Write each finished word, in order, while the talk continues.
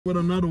With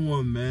another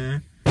one,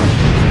 man.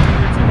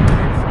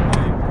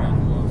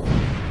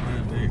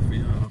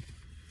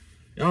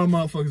 Y'all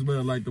motherfuckers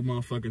better like the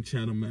motherfucking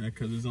channel, man,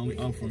 cause it's only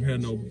up from here,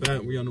 no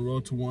back. We on the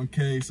road to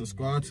 1K.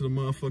 Subscribe to the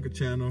motherfucking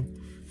channel.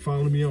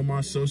 Follow me on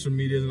my social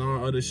medias and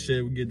all other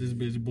shit. We get this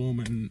bitch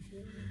booming.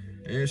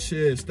 And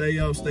shit, stay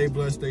up, stay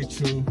blessed, stay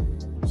true.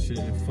 Shit,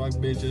 fuck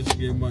bitches,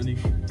 get money.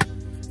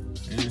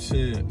 And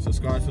shit,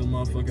 subscribe to the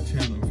motherfucking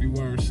channel. If you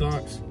wearing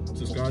socks,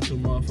 subscribe to the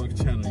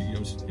motherfucking channel.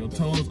 Your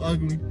toes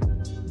ugly,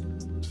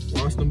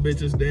 watch them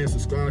bitches dance,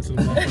 subscribe to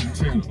the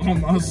motherfucking channel.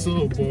 On my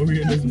soul, boy,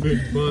 we in this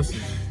bitch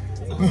busting.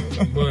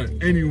 But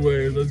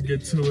anyway, let's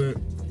get to it.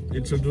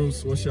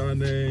 Introduce, what's your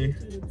name?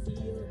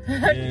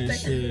 And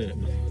shit.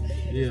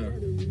 Yeah,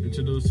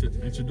 introduce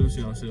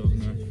yourselves,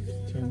 man.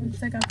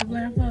 Take out the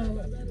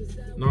blindfold.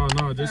 No,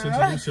 just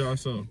introduce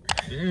yourself.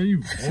 Damn,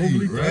 you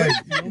overly right.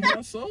 You on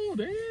my soul,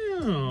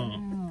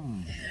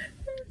 damn.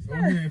 Go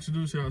ahead and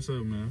introduce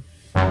yourself, man.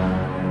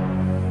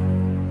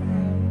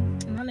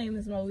 My name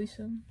is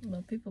Moesha,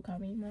 but people call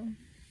me Mo.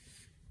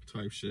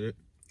 Type shit.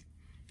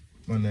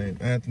 My name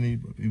Anthony,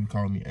 but people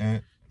call me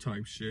Ant.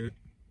 Type shit.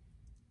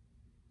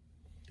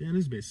 Damn,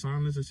 this bitch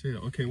silent as hell.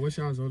 Okay, what's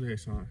y'all's zodiac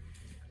sign?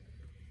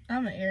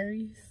 I'm an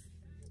Aries.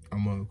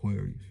 I'm an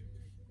Aquarius.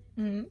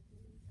 Damn,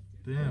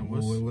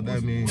 what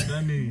that mean? What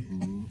that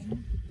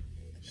mean?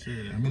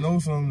 Shit. Let me know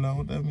something now.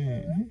 What that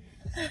mean?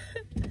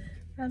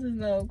 I just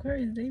know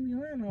Aquarius, they be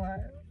lying a lot.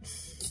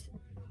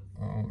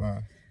 I don't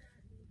lie.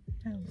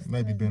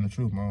 Maybe being the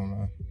truth, but I don't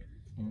lie.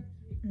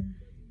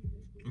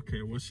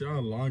 Okay, what's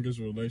y'all longest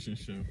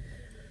relationship?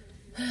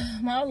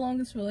 My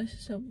longest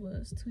relationship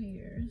was 2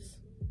 years.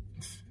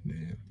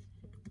 Yeah.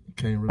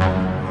 Can't really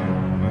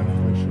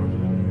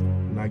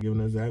not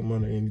giving exact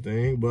money or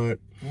anything, but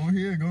Go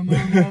here, go no.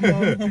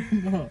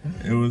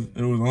 it was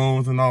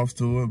ons and offs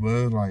to it, but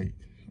it was like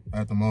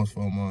at the most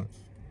 4 months.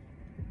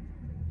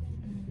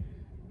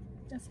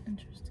 That's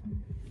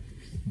interesting.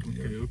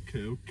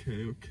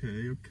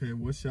 Okay.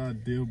 What's y'all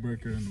deal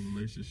breaker in a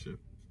relationship?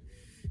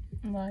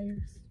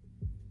 Liars.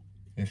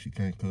 If she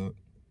can't cook.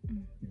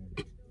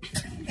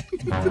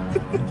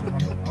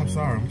 I'm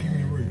sorry, I'm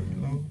keeping it real, you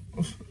know?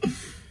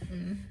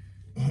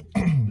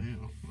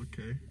 Damn,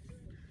 okay.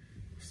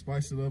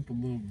 Spice it up a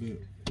little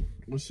bit.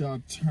 What's y'all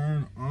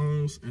turn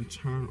ons and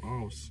turn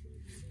offs?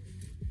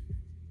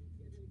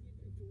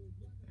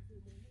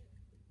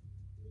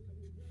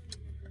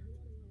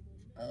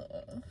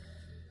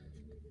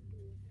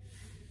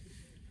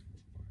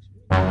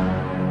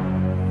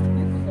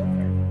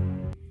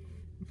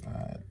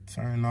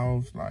 Turn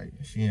off, like,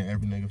 she in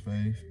every nigga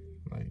face.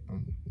 Like,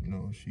 you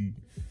know, she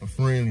a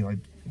friendly, like,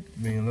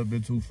 being a little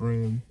bit too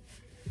friendly.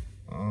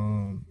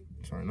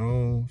 Turn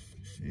on,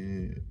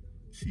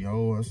 she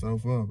hold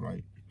herself up,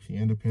 like, she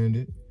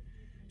independent.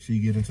 She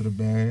get into the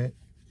bag.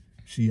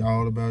 She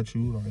all about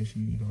you, like, she,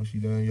 you know, she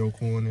done your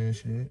corner and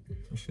shit.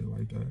 So shit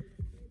like that.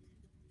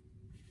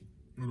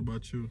 What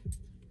about you?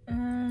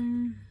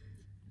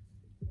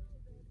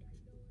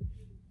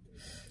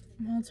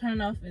 My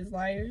turn off is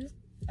liars.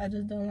 I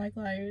just don't like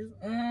liars.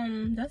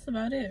 That's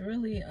about it,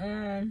 really.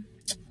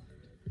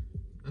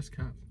 That's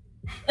cap.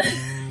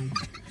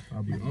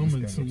 I'll be too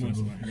much.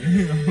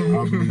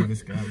 I'll believe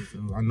this guy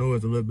too. I know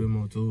it's a little bit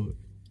more to it.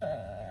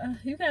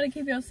 You gotta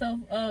keep yourself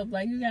up.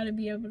 Like, you gotta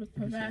be able to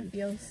provide for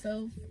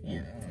yourself. You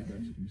know,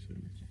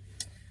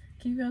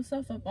 keep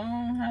yourself up. I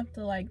don't have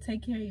to, like,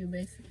 take care of you,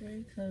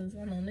 basically. Because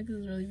I know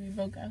niggas really be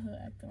broke out here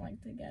acting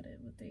like they got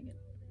it, but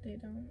they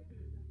don't.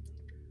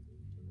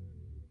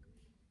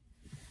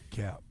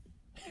 Cap.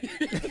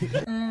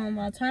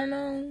 My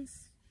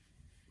turn-ons.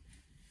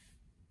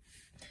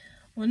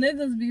 When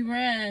niggas be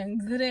wearing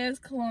good ass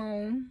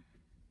cologne.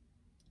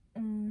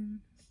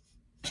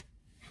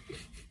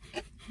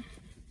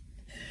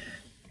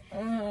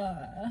 What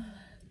else?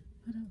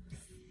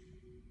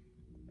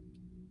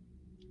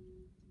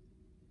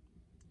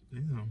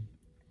 Damn.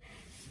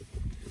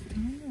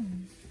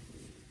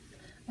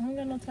 I don't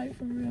got no type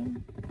for real.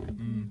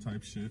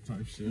 Type shit.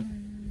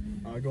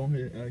 Alright, go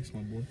ahead, ask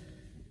my boy.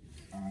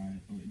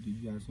 Alright, did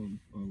you guys know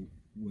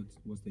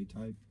what's they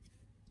type?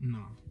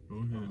 Nah, go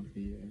ahead.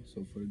 Yeah,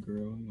 so for the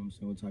girl, you know what I'm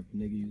saying, what type of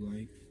nigga you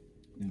like?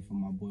 And for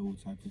my boy, what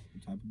type of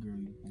girl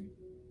you like?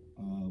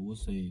 We'll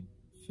say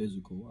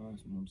physical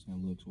wise, you know what I'm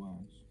saying, looks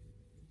wise.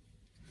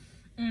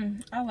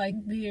 I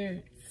like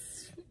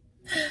beards.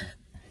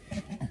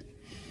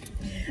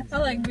 I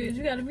like beards.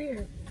 You got a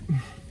beard?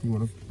 You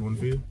wanna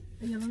feel?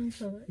 Yeah, let me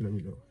feel it. Let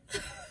me go.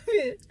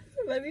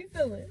 Let me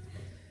feel it.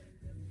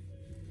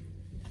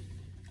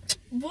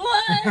 Boy! What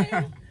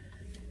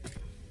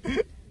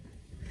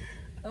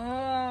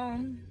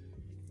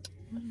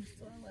else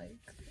do I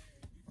like?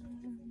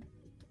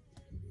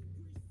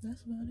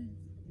 That's about it.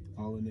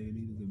 All a nigga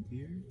needs is a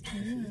beard?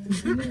 Yeah, you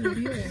need a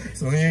beard.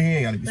 So he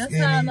ain't gotta be That's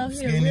how I know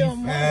he real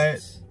fat.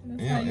 much.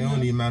 It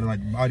don't even matter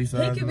like body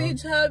size. He can be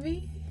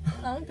chubby.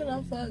 I don't give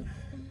no fuck.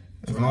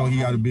 As long as he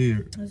got a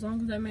beard. As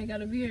long as that man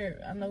got a beard,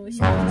 I know what he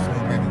So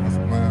that's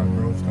wild,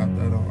 bro. Stop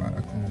that all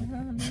right.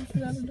 That's what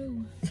you gotta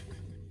do.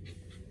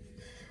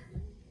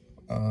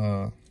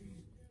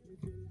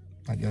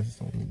 I guess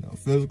it's on, you know,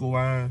 physical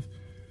wise,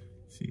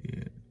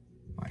 shit,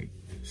 like,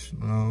 you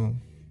know,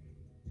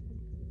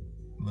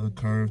 little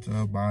curve to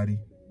her body,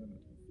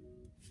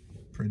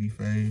 pretty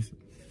face,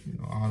 you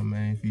know, all the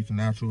main features,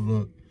 natural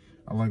look.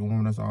 I like a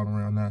woman that's all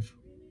around natural.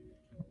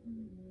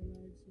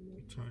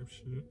 Type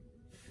shit.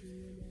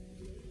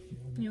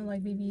 You don't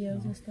like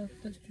BBLs and stuff?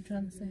 That's what you're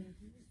trying to say.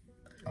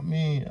 I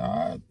mean,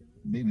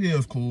 BBL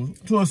is cool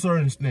to a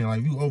certain extent.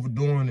 Like, if you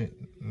overdoing it,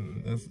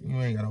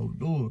 you ain't gotta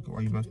overdo it.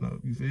 Why you messing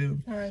up? You feel?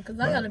 All right, cause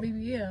I got a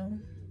BBL.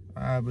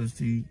 But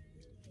see,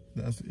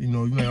 that's, you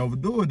know, you ain't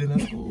overdo it, then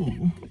that's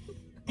cool.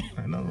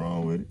 Ain't nothing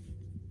wrong with it.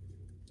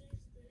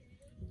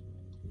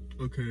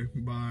 Okay,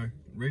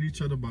 rate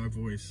each other by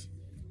voice.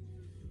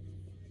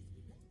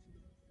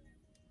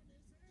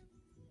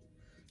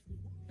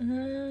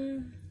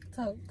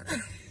 Talk.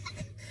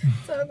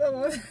 Talk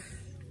about.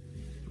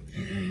 I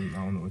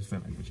don't know what to say,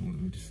 like what you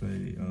want me to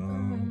say.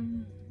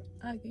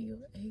 I'll give you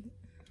an 8.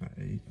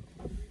 An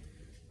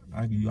 8.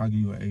 I'll give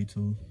you an 8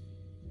 too.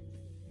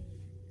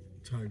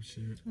 Type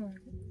shit.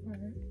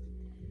 Right.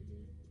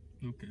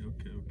 Okay.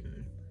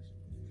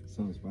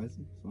 Something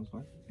spicy?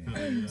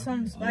 Yeah.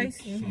 Something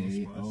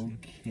spicy.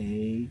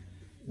 Okay.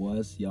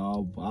 What's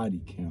y'all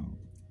body count?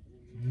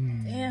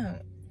 Damn.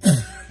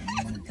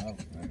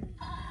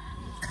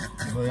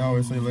 So they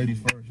always say ladies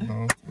first, you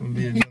know.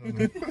 Be a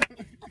gentleman.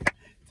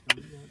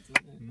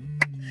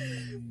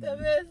 The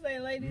best say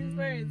ladies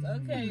first.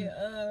 Okay,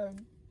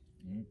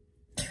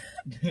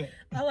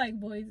 I like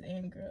boys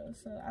and girls,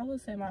 so I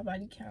would say my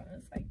body count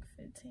is like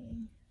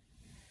 15,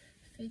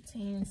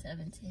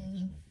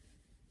 17.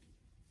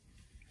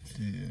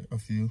 Yeah, a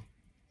few.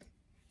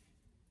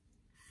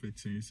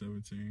 15,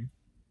 17.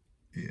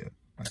 Yeah,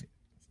 like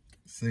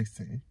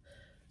 16.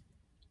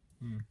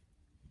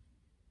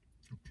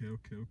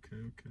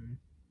 Okay.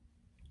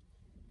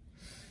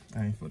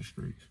 I ain't for the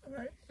streets.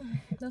 Alright,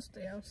 that's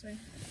what I'll say.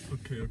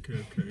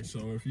 Okay.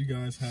 So if you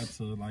guys had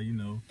to, like, you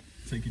know,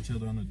 take each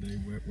other on a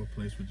date, what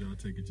place would y'all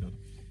take each other?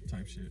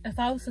 Type shit. If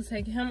I was to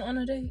take him on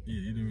a date?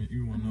 Yeah,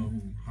 you want to know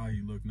how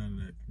he look, none of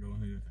that. Go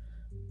ahead.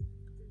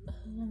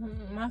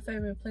 My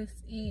favorite place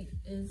to eat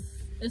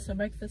it's a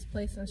breakfast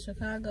place in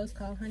Chicago. It's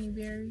called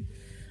Honeyberry.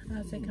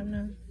 I'll take him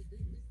now.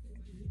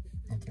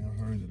 I think I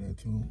heard of that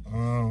too.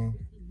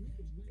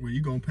 Well,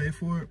 you gonna pay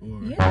for it,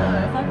 or?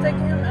 Yeah, if I'm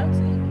taking him out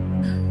to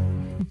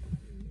eat.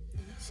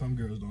 Some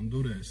girls don't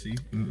do that, see?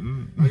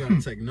 I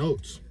gotta take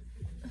notes.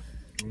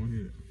 Go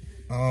ahead.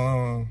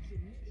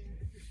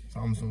 So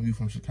I'm assuming you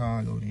from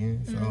Chicago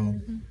then, so,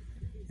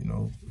 you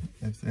know,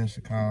 if it's in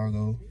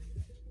Chicago,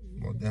 I'm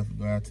gonna definitely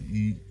go out to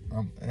eat. I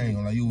ain't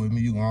gonna lie, you with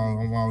me,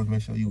 I'm always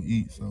make sure you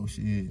eat, so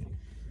shit.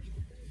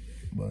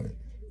 But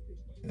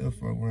it'll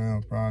fuck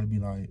around, probably be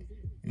like,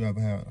 you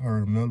ever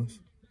heard of Miller's?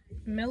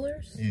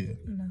 Miller's? Yeah.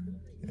 No.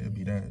 It'll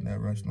be that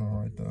restaurant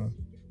right there.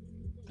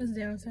 It's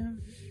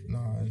downtown?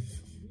 Nah,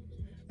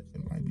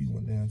 it might be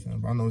one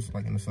downtown, but I know it's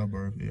like in the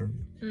suburb area.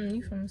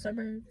 You from the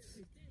suburbs?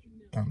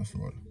 Kinda,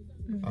 sorta.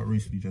 I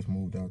recently just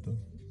moved out there.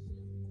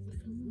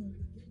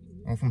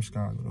 I'm from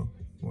Chicago though,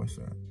 west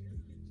side.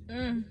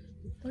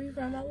 Where you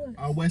from?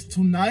 West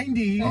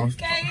 290.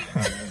 Okay.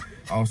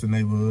 Austin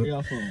neighborhood. Where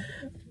y'all from?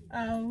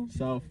 Oh.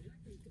 South?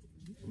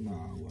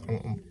 Nah,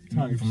 well.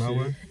 You from out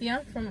west? Yeah,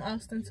 I'm from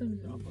Austin too.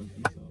 Y'all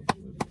fucking South.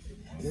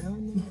 Yeah,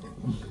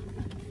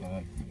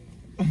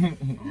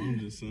 I'm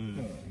just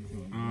saying.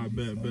 I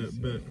bet.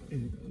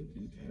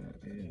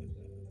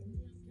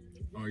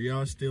 Are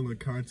y'all still in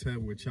contact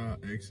with y'all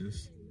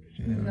exes?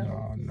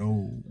 No.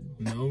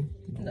 No?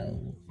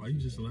 No. Why you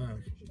just laugh?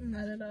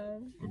 Not at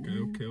all.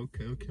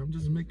 Okay. I'm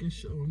just making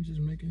sure.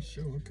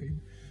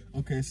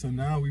 Okay, so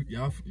now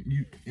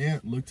you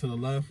look to the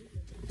left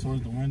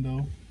towards the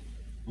window.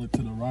 Look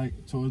to the right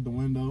towards the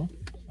window.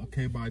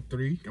 Okay, by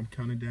 3. I'm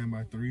counting down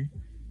by 3.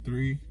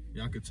 3.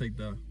 Y'all could take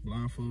the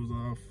blindfolds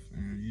off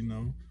and, you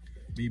know,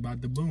 be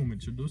about to boom,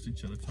 introduce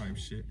each other type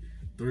shit.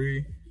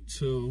 3,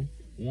 2,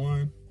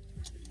 1.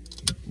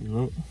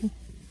 Yep.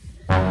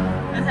 I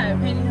had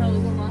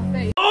pantyhose on my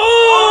face. Oh!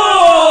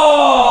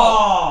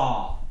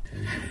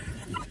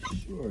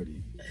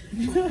 Shorty.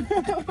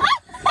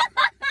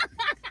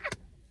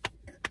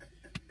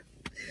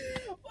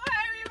 Why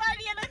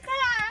everybody in the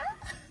car?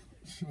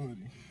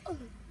 Shorty.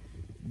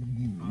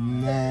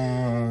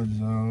 Nah,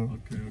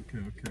 John.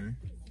 Okay.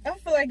 I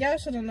feel like y'all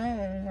should have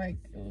known, like,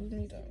 it was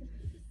me though.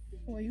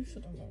 Well, you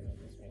should have known it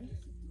was me.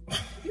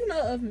 You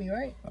know of me,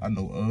 right? I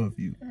know of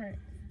you. Alright.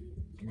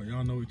 Well,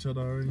 y'all know each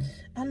other already?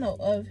 I know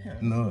of him.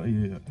 No,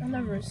 yeah. I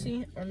never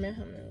seen or met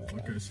him in real life.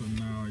 Okay, so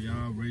now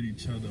y'all rate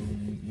each other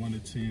 1 to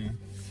 10.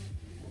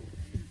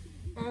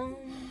 I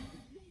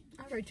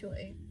rate you an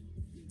 8.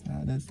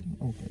 That's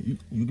okay. You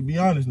can be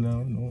honest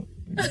now. No,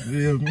 you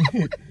feel me?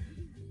 You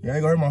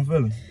ain't gonna hurt my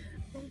feelings.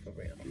 For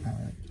real.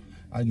 Alright,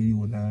 I'll give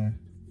you a 9.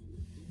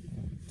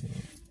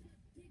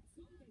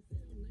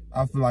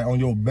 I feel like on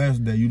your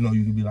best day, you know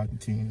you could be like a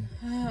 10.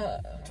 I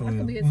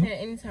can be a 10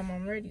 anytime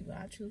I'm ready, but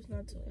I choose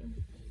not to.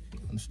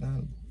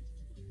 Understandable.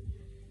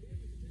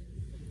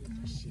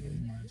 Shit, you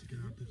might have to get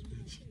out this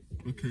bitch.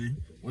 Okay,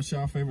 what's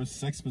y'all favorite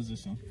sex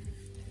position?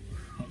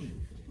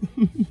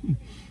 You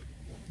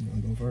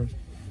wanna go first?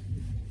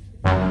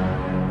 I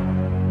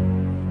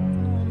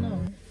don't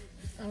know.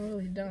 I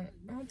really don't.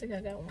 I don't think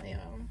I got one,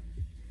 y'all.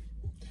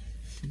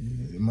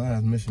 Shit,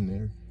 mine's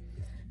missionary.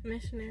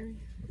 Missionary.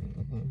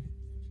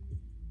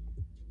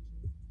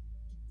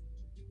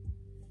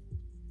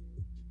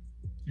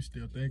 You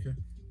still thinking?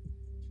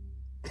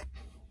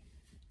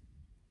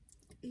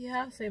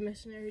 Yeah, I'll say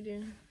missionary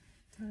then.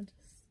 I just.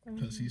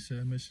 Because he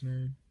said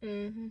missionary?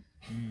 Mm-hmm.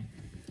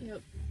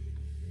 Yep.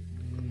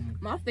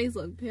 My face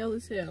look pale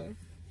as hell.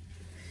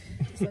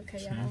 It's okay,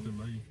 y'all. Change the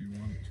light if you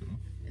wanted to.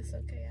 It's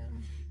okay,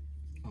 y'all.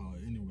 Oh,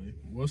 anyway,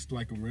 what's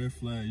like a red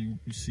flag you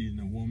see in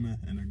a woman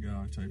and a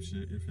guy type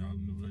shit if y'all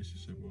in a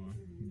relationship or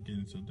get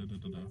into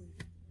da-da-da-da?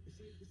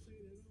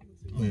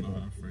 I don't know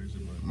how to phrase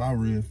it, but... My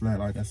red flag,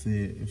 like I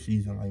said, if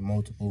she's in like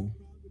multiple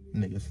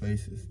niggas'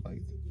 faces,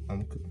 like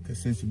I'm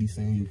consistently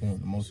seeing you going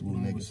to multiple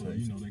niggas' so,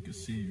 faces. you know, they can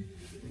see you.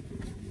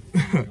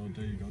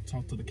 There you go.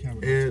 Talk to the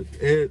camera.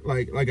 It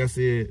like I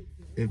said,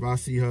 if I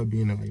see her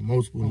being in like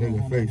multiple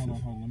niggas' faces.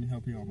 Hold on. Let me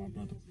help you out, my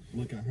brother.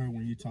 Look at her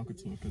when you talking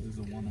to her, because it's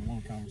a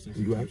one-on-one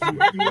conversation. You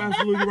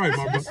absolutely right,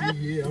 my brother.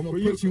 Yeah, I'm gonna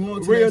put you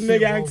on to real that nigga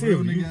shit,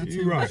 activity. Real nigga activity.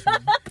 You right.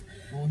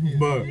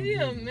 But Wait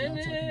a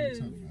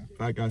minute.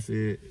 like I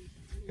said,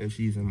 if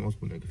she's in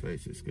multiple niggas'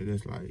 faces, because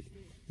it's like,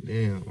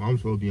 damn, I'm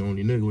supposed to be the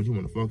only nigga. What, you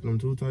want to fuck them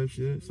too type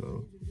shit?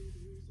 So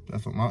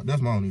that's my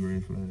only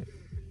red flag.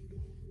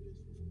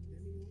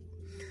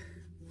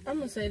 I'm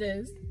gonna say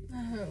this.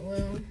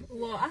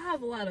 Well, I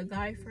have a lot of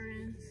guy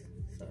friends,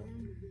 so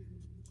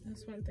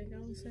that's one thing I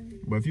would say.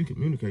 But if you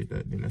communicate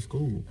that, then that's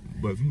cool.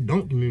 But if you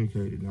don't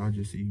communicate it, then I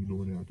just see you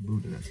doing it out the blue,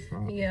 then that's a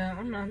problem. Yeah,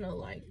 I'm not no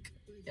like.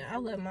 Yeah, I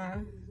let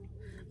my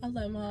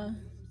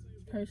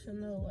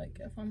person know like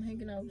if I'm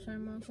hanging out with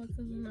certain motherfuckers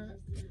or not.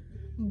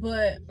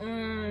 But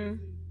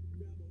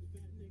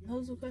what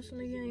was the question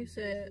again? You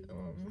said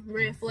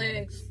red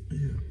flags.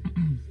 Yeah.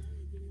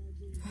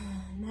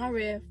 My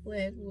red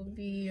flag would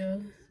be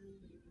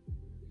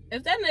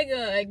if that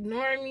nigga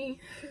ignore me.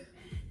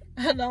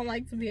 I don't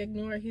like to be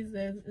ignored. He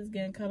says it's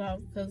getting cut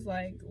off because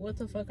like, what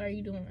the fuck are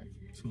you doing?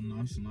 So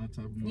not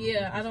type of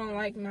Yeah, I don't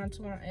like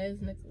nonchalant ass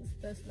niggas.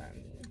 That's not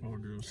me. All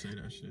girls say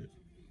that shit.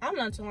 I'm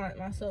nonchalant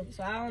myself,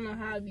 so I don't know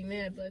how I'd be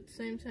mad, but at the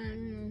same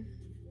time,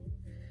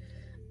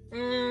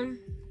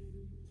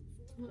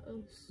 what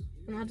else?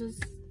 And I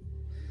just,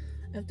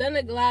 if that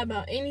nigga lie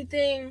about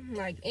anything,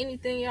 like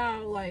anything,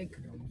 y'all, like,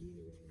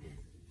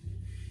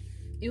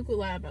 you could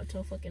lie about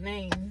your fucking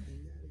name.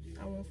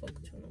 I won't fuck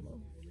with you no more.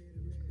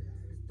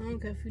 I don't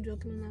care if you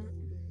joking or not.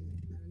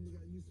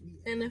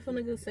 And if a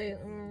nigga say,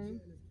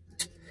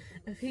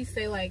 if he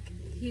say like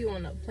he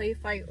wanna play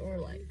fight or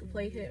like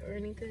play hit or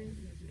anything,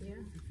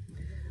 yeah,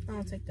 I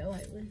don't take that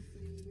lightly.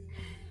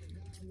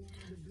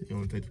 You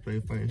don't take the play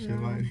fight and shit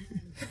like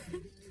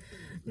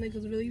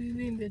Niggas really be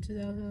being bitches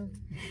out here.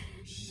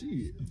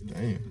 Shit.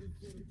 damn.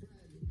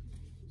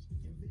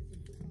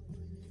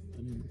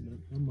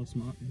 That must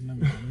not. Let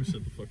me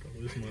shut the fuck up.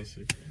 This is my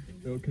shit.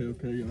 Okay.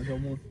 Y'all got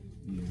one?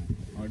 Yeah.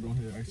 All right, go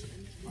ahead. Ask it.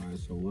 Alright,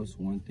 so what's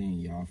one thing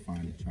y'all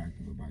find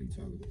attractive about each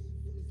other?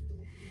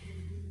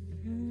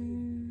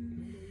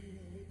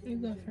 You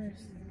go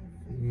first.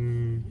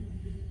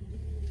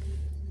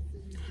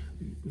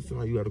 It sounds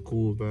like you got a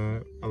cool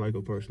vibe. I like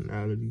your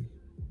personality.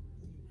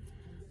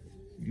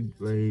 You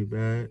laid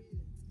back.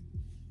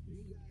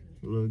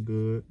 You look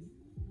good.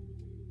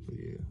 So,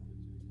 yeah.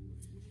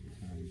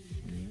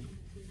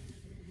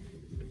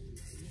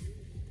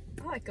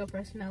 I like your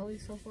personality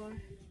so far.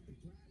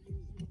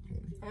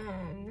 What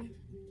else?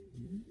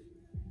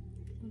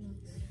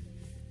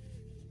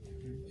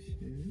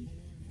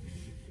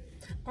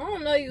 I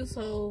don't know you,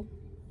 so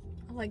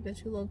I like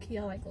that you low key.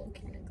 I like low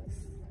key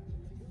niggas.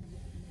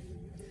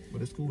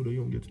 But it's cool though,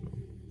 you don't get to know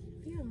me.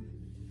 Yeah.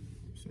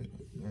 Say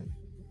that. What else?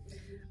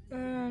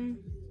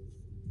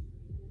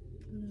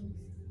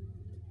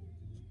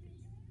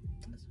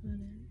 That's about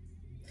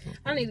it.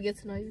 I need to get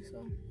to know you,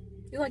 so.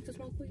 You like to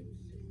smoke weed?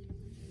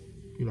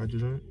 You like to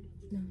drink?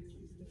 No.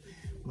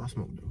 Well, I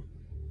smoke though.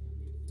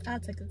 I'll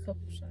take a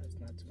couple shots,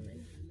 not too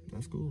many.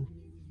 That's cool.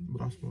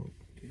 But I smoke.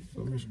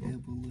 So we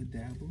smoke.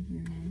 Dabble,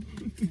 you know?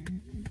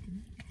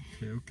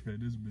 Okay.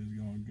 This bitch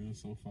going good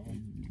so far.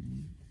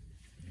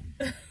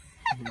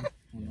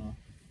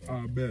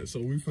 I bet. So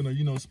we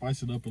finna,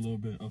 spice it up a little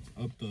bit,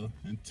 up the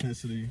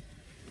intensity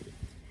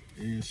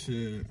and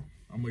shit.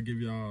 I'm gonna give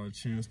y'all a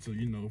chance to,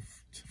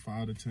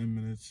 5 to 10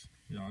 minutes.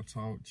 Y'all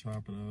talk,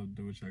 chop it up,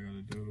 do what y'all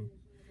gotta do.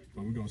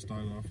 But we're gonna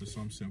start it off with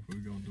something simple.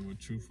 We're gonna do a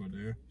truth or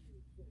dare.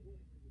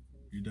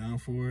 You down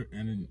for it?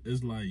 And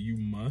it's like you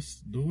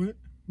must do it.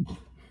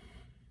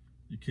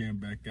 You can't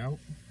back out.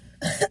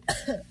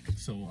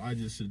 So I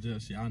just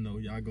suggest y'all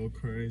y'all go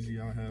crazy,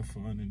 y'all have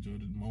fun, enjoy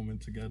the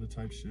moment together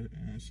type shit,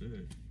 and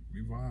shit.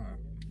 We vibe.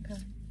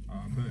 Okay.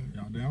 I bet.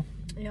 Y'all down?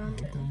 Yeah, I'm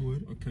down. Cool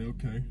with it.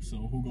 Okay. So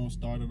who gonna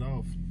start it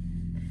off?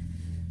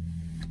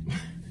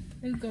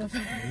 You go first. Go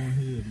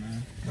ahead,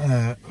 man.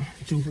 Alright.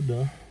 Truth or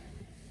dare?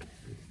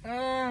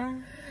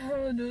 I'm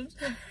gonna do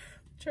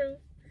truth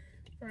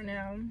for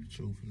now.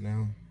 Truth for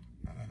now.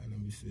 Let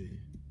me see.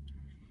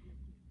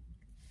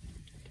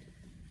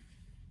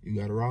 You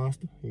got a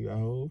roster? You got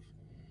hoes?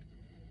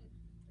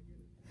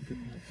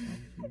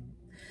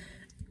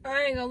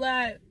 I ain't gonna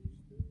lie.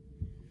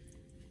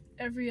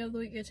 Every other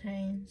week it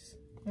changes.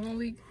 1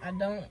 week I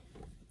don't.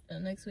 The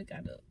next week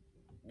I do.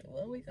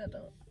 1 week I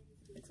don't.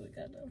 Next week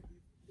I do.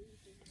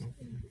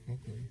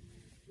 Okay.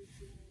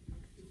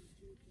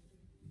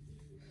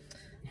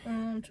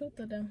 Truth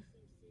or dare?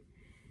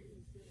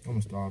 I'm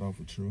gonna start off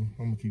with true.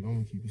 I'm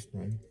gonna keep it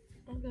straight.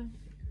 Okay.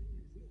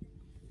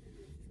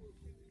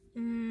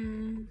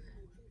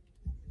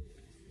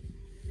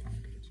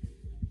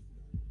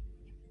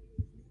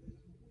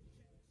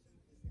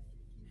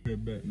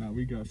 Bet. Now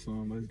we got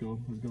some. Let's go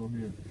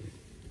here.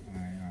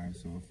 Alright,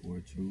 so for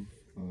truth,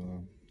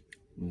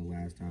 when the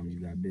last time you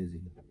got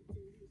busy?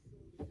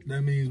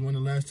 That means when the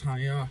last time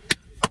y'all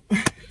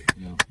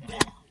No. fail.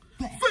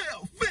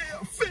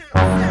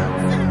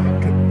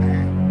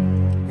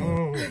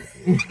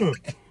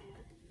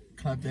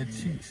 Clap that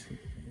cheeks.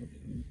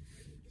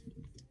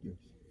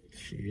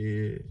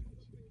 Shit.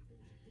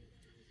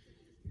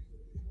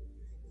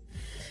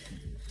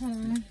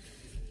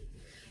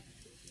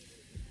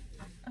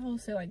 I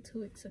would say like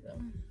 2 weeks ago.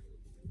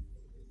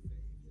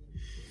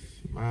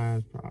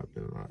 Mine's probably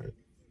been like,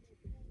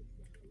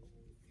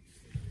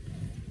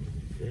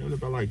 damn,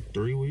 about like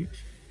 3 weeks.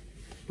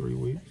 3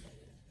 weeks.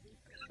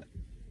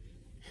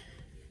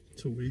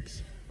 2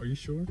 weeks. Are you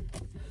sure?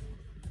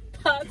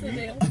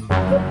 Positive.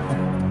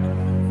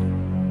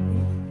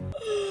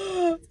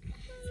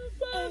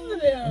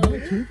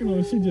 I'm tweaking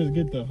or she just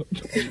get the.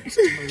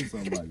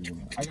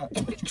 I got.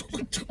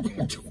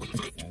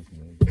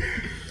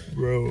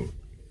 Bro,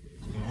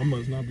 I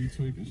must not be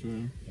tweaking,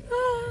 sure.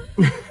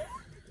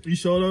 You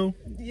sure though?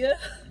 Yeah.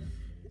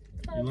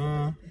 You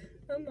lying?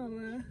 I'm not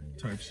lying.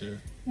 Type shit.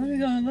 Let me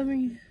go. Let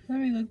me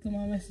look through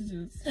my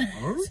messages.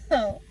 Alright.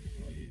 So.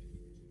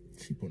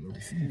 She put no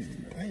receipts.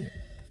 Damn.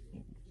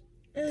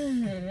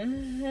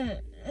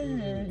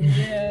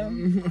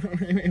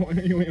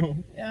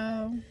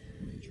 Yeah.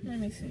 Let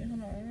me see.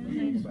 Hold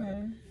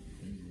on.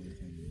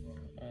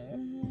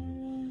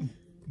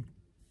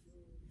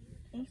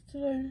 What's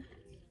today?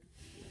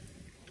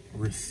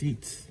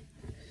 Receipts.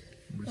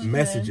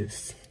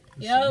 Messages.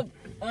 Yep.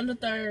 On the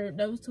 3rd.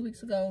 That was 2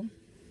 weeks ago.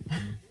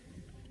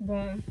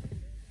 Boom.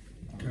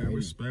 Okay,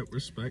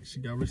 respect. She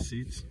got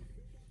receipts.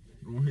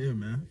 Go ahead,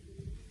 man.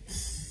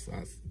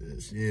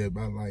 Yeah,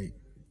 about like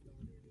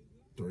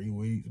 3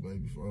 weeks,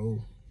 maybe 4.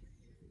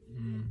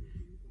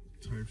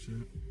 Type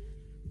shit.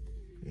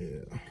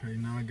 Yeah. Okay,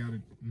 now I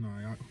gotta. No,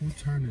 whose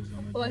turn is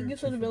on it? Like you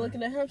should have been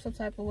looking at him some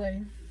type of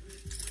way.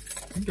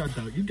 You got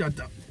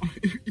that.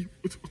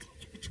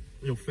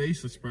 Your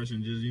face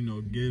expression just,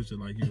 gives it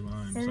like you're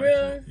lying. For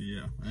real?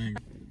 Yeah, I ain't.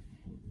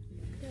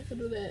 I could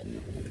do that.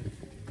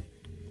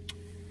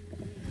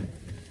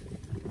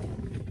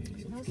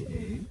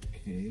 Okay.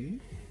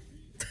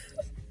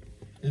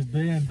 It's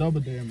dare and double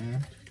dare,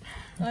 man.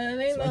 Oh, it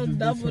ain't So I no just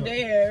double do something.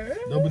 dare.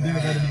 Double dare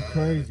gotta be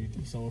crazy.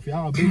 So if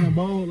y'all big and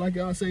bold, like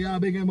y'all say y'all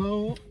big and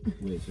bold,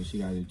 Wait, so she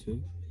got it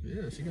too?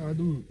 yeah, she gotta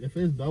do. If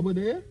it's double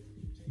dare,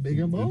 big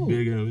and bold.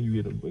 Big and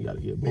you gotta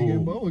get Big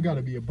and bold. bold. It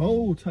gotta be a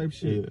bold type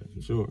shit. Yeah,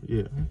 for sure.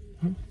 Yeah.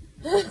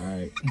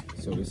 Alright,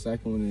 so the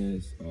second one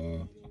is,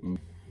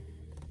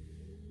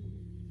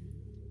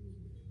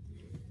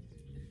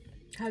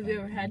 Have you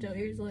ever had your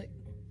ears licked?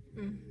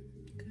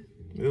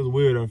 It was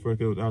weird at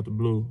first. It was out the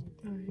blue,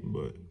 Alright.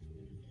 but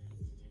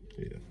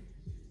yeah.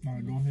 All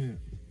right, go ahead.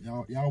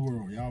 Y'all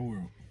world.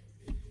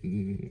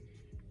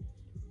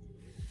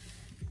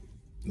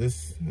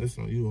 This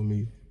on you or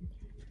me?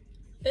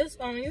 It's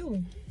on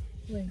you.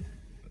 Wait.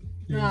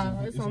 Yeah,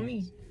 Nah, it's on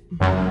me.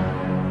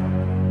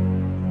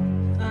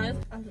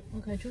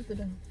 Okay, truth or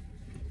dare?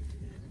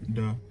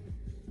 Duh.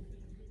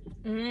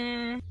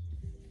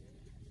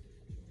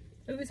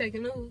 We be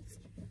taking nudes.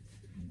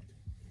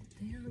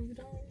 Damn, you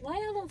don't. Why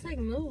y'all don't take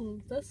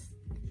nudes? That's.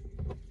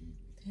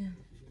 Damn.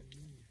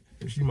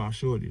 If she my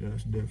shorty,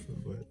 that's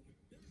different, but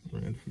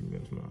random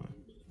females, nah.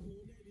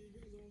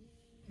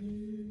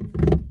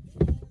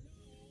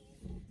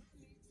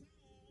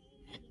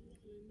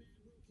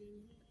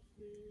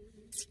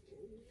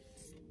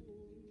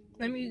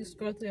 Let me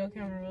scroll through your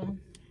camera roll.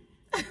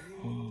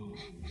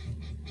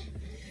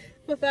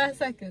 For 5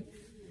 seconds.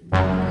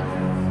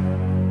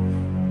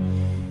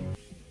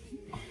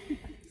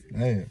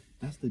 Damn.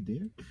 that's the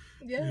dare?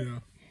 Yeah. Yeah.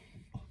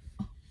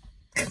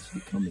 It's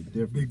becoming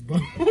different. Big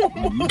bump. You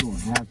gonna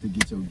have to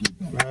get your get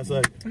back. 9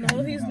 seconds.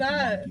 No, he's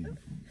not.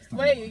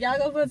 Wait, y'all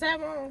gonna put a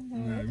timer on? Nah,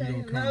 we Okay.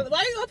 gonna No, count.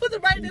 why you gonna put the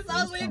brightness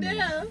all the way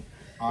down?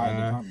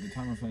 Alright, the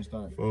timer's gonna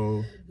start.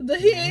 4.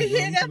 He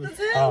ain't got the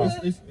timer.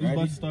 It's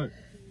about to start.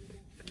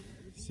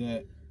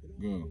 Set,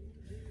 go.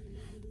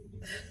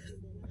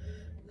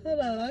 Hold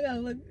on, I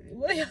gotta look.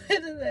 Where your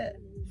head is at?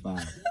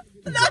 5.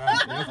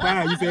 That's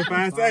fine. You said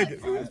 5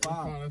 seconds. Five.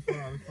 That's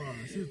fine.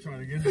 She was trying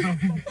to get out.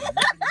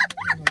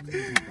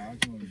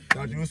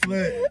 Thought you was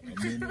slick.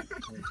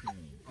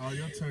 Oh,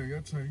 your turn.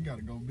 You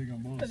gotta go big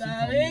on both.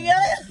 Nah, you ain't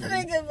gotta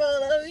think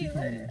about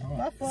it.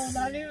 My phone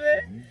not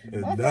even.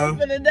 My phone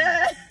finna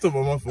die. Talk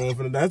about my phone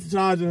finna die. That's the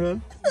charger, huh?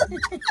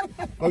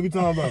 What you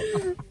talking about? My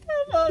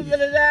phone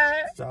finna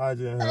die.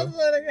 Charger, I huh?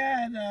 swear to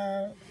God,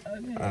 dog.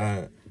 Okay.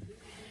 Alright.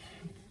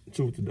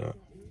 Truth to that.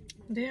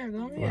 There, go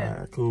ahead.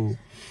 Alright, cool.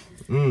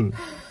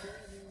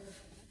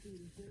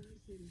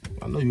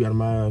 I know you got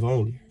my ass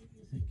only.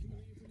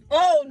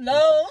 Oh,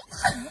 no.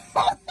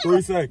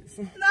 3 seconds.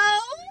 No.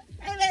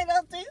 It ain't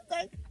no 3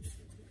 seconds.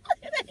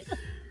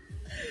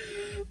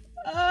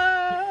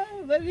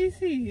 Let me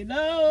see.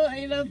 No,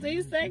 ain't no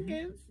 3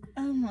 seconds.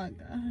 Oh, my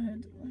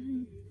God.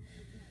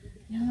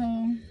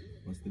 Yo.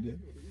 What's the deal?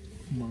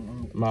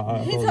 My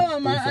eyes He only. talking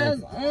about my 3 eyes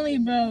seconds. only,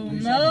 bro.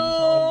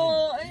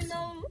 No, ain't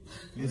no.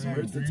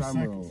 Where's the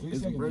timer on?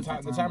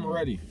 The timer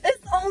ready.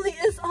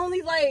 It's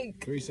only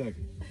like 3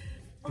 seconds.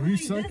 3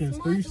 seconds.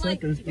 3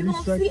 seconds. You 3 gonna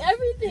see seconds.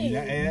 everything.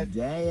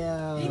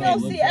 Damn. You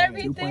gonna see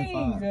everything.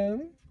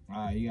 2.5.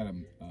 Alright, you got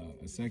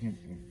a second.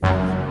 Oh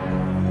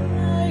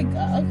my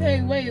God.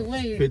 Okay,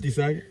 wait. 50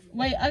 seconds.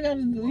 Wait, I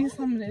gotta delete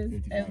some of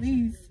this. At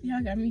least.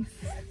 Y'all got me.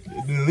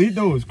 Delete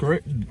though is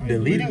correct.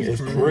 Deleting is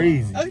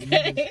crazy.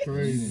 Okay.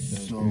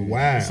 Crazy.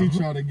 Wow. She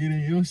try to get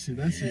in your shit.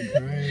 That shit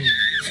crazy.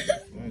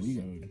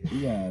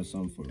 We gotta have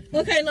something for.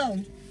 Okay, no.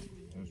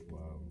 That's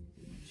wild.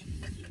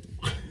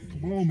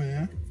 Come on,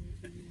 man.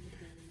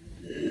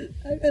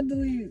 I gotta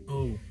delete.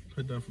 Oh,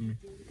 hit that for me.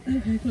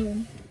 Okay, cool.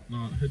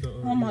 Nah, hit the.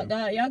 Oh my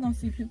God, y'all gonna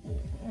see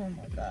people. Oh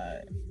my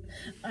God.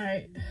 All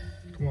right.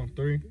 Come on,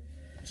 3,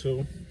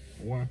 2,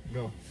 1,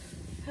 go.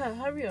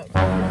 Hurry up.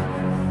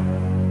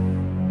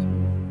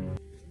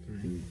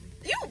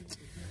 You.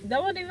 That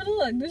wasn't even a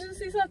look. Did you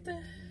see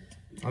something?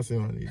 I see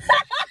what I need.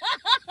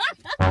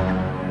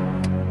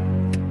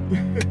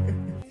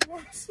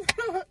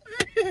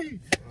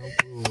 Oh,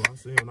 cool. I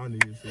see what I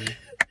need to see.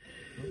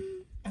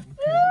 Okay.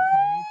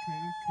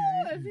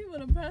 If he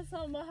would have pressed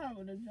on, my heart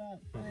would have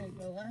dropped. I ain't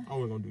gonna lie. I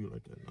wasn't gonna do you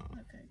like that, nah.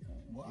 Okay,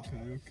 cool.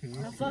 Okay.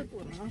 I fuck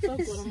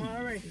with him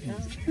already. Yo.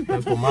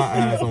 That's for my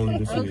eyes only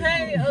to see.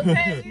 Okay.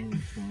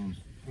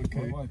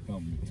 Okay.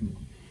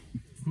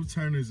 Whose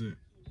turn is it?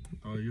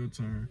 Oh, your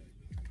turn.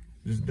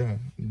 Just die.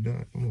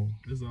 Die. Come on.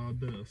 This is all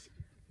dust.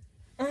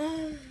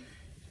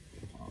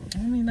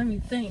 Let me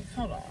think.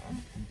 Hold on.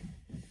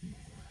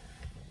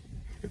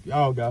 If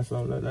y'all got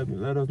something,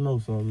 let us know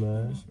something,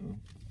 man.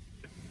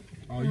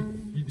 Oh,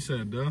 you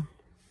said duh?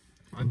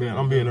 I'm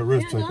being a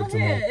risk Yeah, taker go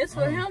tonight. ahead. It's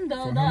for him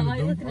though. For Not him to like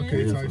do? looking at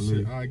Okay, him. Yeah, type for shit.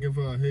 me. Alright, give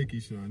her a hickey,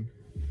 son.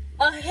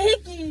 A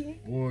hickey.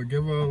 Or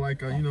give her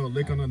like a,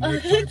 lick on the A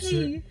neck type shit.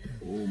 hickey.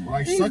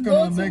 Like He's suck doing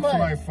on the too neck for much.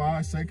 like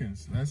 5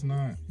 seconds. That's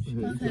not.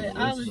 Okay,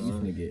 I was. You're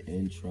gonna get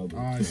in trouble.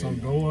 Alright, so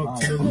go up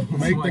to the,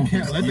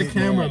 let the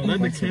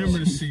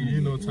camera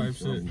see, type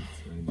shit.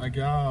 Like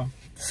y'all.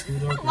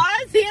 scoot up.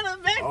 Why is he in the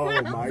Oh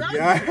background? my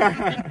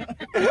God.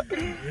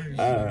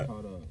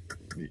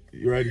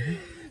 You ready?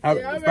 I'm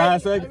 5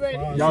 ready, seconds? I'm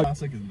ready. Y'all 5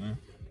 seconds, man.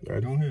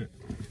 ready? Don't hit.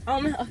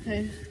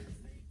 Okay.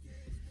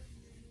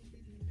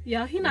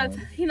 Yeah, he not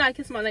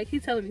kissing my neck. He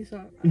telling me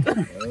something.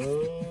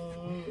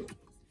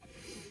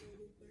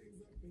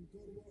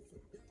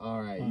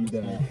 All right, you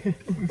done.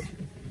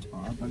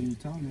 Oh, I thought he was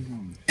telling me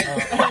something. Hey,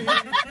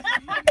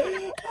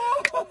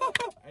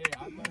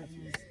 I thought he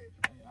was.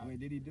 Wait,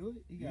 did he do it?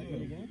 He gotta do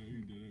it again?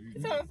 He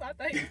told us I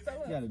thought he was He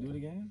telling gotta us. do it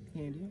again?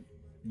 He ain't do it?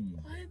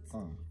 What?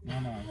 Oh. No.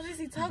 What is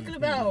he talking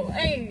about?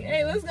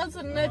 Hey, let's go to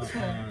the next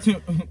one.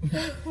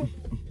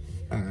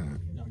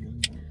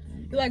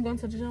 You like going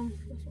to the gym?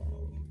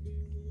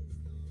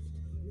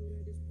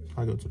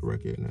 I go to the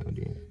record now and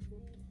then.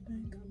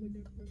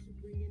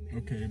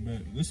 Okay,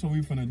 but this is what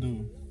we finna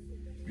do.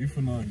 We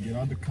finna get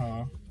out the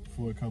car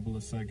for a couple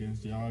of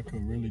seconds. Y'all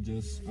could really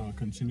just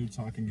continue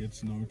talking, get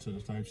to know each other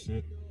type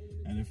shit.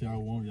 And if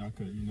y'all want, y'all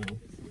could,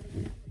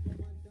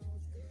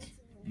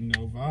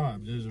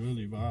 vibe. Just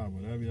really vibe.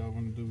 Whatever y'all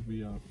want to do,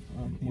 be out.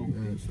 Come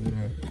on.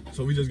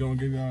 So we just gonna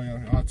give y'all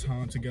our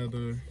time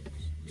together,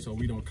 so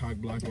we don't cock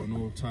block or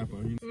no type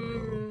of,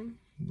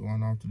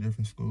 Going off to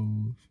different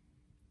schools.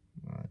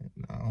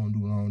 I don't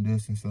do long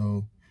distance,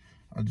 so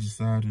I just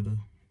decided to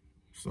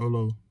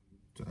solo.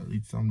 So at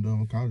least I'm done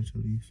with college,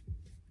 at least.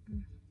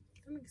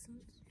 That makes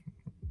sense.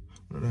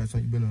 When the last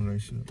time you been in a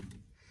relationship?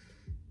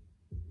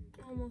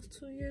 Almost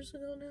 2 years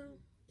ago now.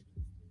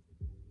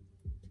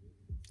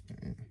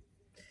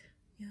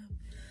 Yeah.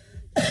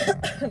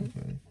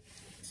 Okay.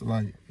 So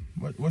like,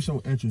 what's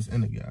your interest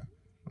in a guy?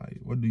 Like,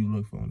 what do you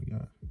look for in a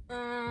guy?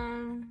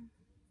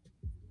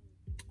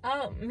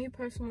 Me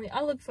personally,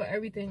 I look for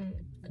everything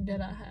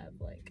that I have.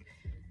 Like,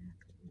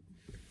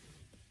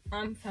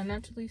 I'm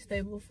financially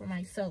stable for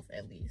myself,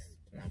 at least.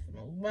 Not for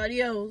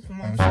nobody else. For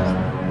myself.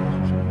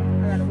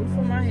 I got a roof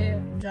on my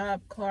head,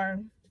 job, car.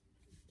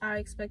 I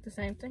expect the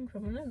same thing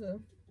from a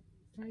nigga.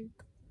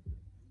 Like,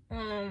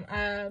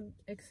 I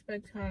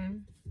expect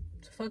him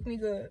to fuck me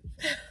good.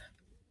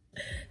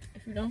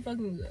 If you don't fuck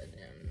me good,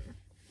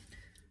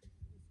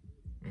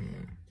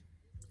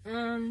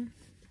 then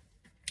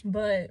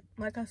But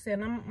like I said,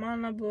 my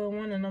number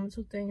one and number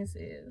two things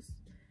is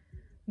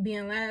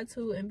being lied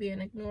to and being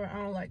ignored. I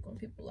don't like when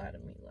people lie to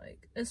me.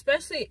 Like,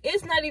 especially,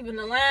 it's not even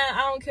the line.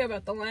 I don't care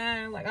about the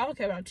line. Like, I don't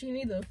care about cheating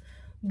either.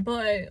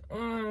 But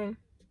when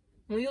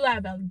you lie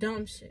about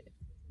dumb shit,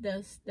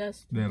 that's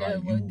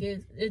like what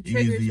gets it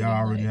triggers easy. me.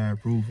 I already Like,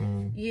 had proof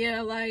on.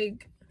 yeah,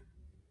 like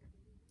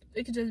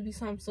it could just be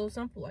something so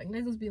simple. Like,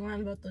 niggas be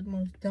lying about the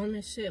most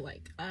dumbest shit.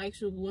 Like, I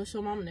actually, what's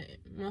your mama name?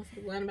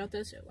 Motherfucker lying about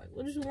that shit. Like,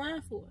 what is you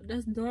lying for?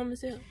 That's dumb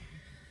as hell.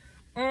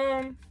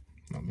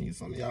 I mean,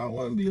 some of y'all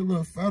want to be a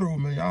little federal,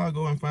 man. Y'all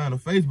go and find a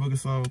Facebook or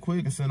something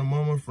quick and send a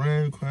mama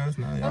friend request.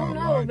 Now y'all Oh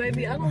no, like,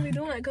 baby, yeah. I don't be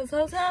doing that because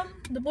whole time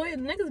the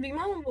niggas be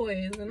mama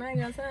boys, and I ain't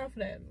got time for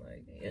that.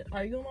 Like,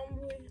 are you a mama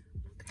boy?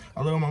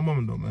 I love my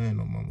mama though, man. Ain't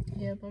no mama boy.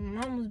 Yeah, but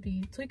my mamas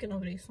be tweaking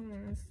over these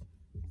songs.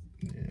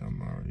 Yeah,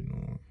 I'm already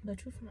knowing.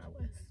 But you from out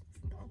west,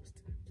 from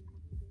Boston.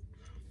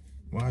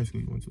 What high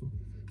school you went to?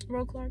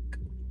 Roe Clark.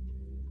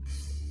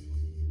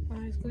 What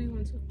high school you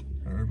went to?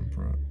 Urban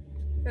Prep.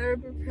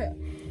 Urban Prep.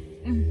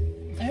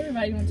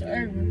 Everybody went to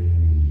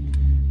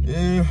Urban.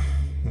 Yeah,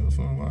 that was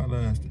fun while I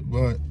lasted.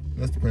 But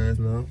that's the past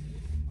now.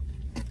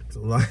 It's a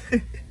lot.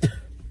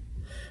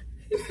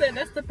 He said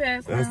that's the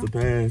past now. That's the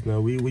past now.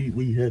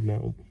 We head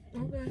now.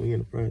 Okay. We in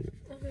the present.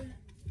 Okay.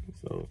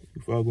 So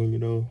you fuck with me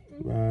though,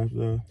 vibes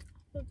though.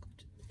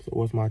 So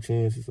what's my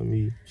chances of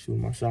me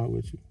shooting my shot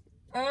with you?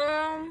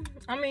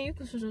 I mean, you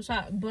can shoot your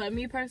shot, but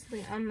me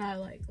personally, I'm not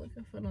like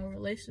looking for no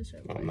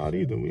relationship. I'm not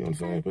either. We on the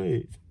same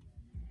page.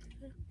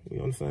 We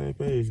on the same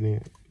page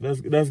then.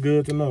 That's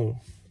good to know.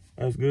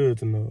 That's good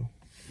to know.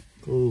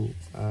 Cool.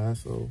 Alright,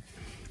 so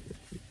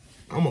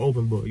I'm an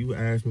open book. You can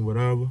ask me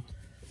whatever.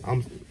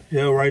 I'm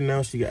here right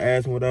now. She can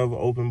ask me whatever.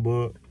 Open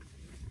book.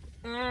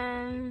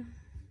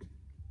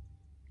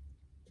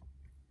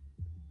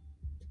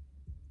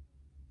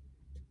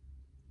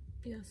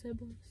 Yeah,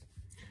 siblings.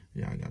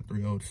 Yeah, I got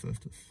 3 older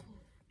sisters.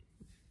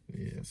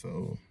 Yeah,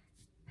 so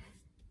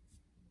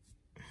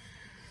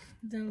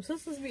Them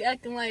sisters be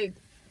acting like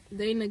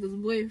they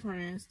niggas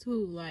boyfriends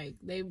too, like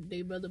they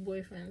brother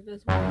boyfriends.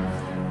 That's what.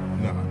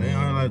 nah, they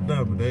ain't like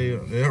that, but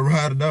they'll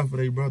ride it out for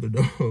their brother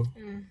though.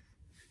 Okay.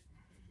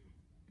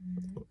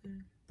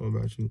 What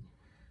about you?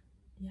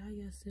 Yeah, I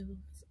got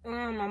siblings.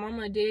 My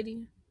mama and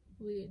daddy,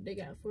 they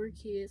got 4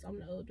 kids. I'm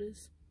the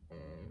oldest.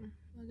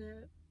 I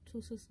got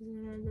 2 sisters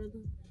and my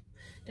brother.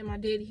 Then my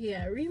daddy, he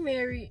got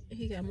remarried.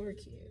 He got more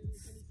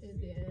kids.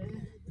 And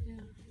then,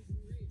 yeah.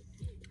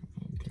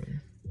 Okay.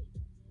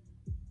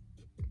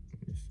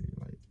 Let me see.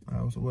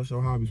 Like, so what's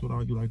your hobbies? What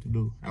all you like to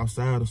do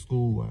outside of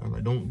school?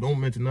 Like, don't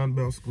mention nothing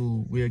about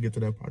school. We'll get to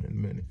that part in a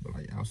minute. But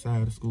like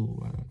outside of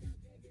school,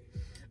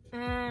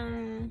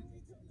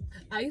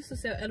 I used to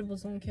sell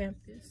edibles on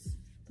campus,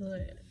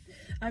 but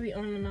I be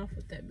on and off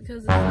with that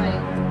because it's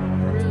like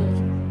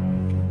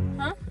real.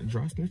 Huh?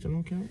 dry snitching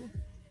on camera.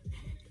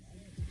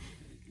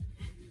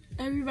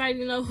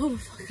 Everybody know who the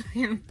fuck I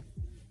am.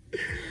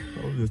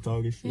 I was just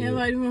talking shit.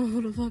 Everybody know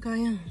who the fuck I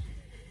am.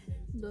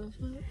 The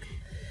fuck?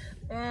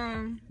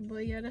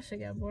 But yeah, that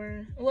shit got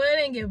boring. Well, it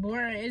didn't get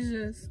boring. It's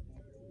just,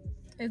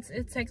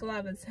 it take a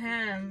lot of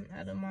time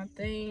out of my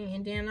thing.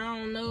 And then I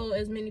don't know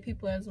as many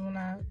people as when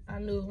I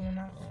knew when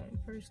I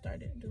first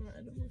started doing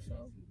edibles.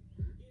 So,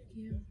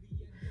 yeah.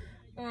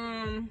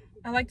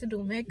 I like to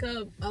do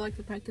makeup. I like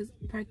to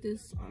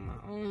practice on my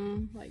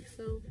own, like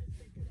so.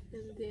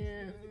 And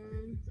then,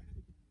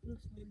 what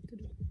else I like to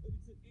do?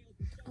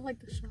 I like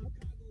to shop.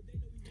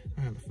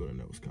 I had a feeling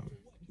that was coming.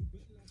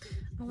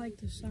 I like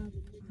to shop.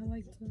 I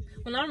like to,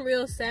 when I'm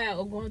real sad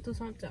or going through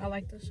something, I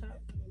like to shop.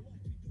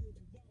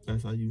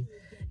 That's how you?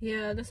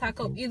 Yeah, that's how I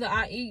cope. Either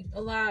I eat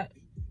a lot,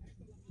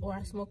 or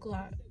I smoke a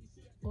lot,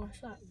 or I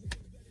shop.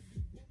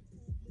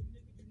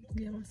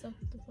 Get myself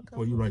the fuck out.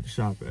 Where you like to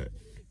shop at?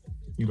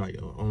 You like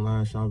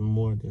online shopping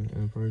more than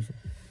in person?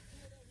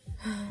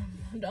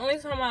 The only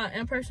time I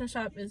in-person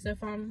shop is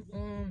if I'm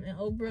in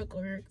Oak Brook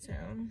or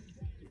Yorktown.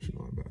 What you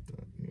know about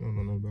that? You don't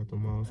know nothing about the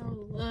malls? I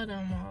love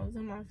them malls.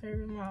 They're my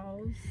favorite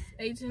malls.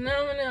 H&M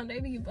and them, they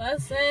be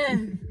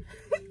busting.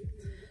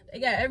 They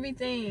got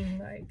everything,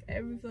 like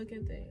every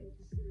fucking thing.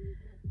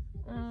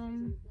 But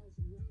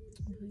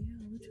yeah,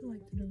 what you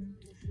like to do?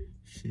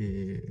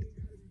 Shit.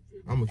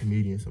 I'm a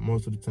comedian, so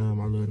most of the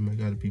time I love to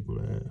make other people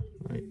laugh.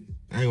 Like,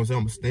 I ain't gonna say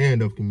I'm a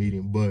stand-up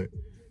comedian, but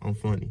I'm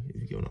funny,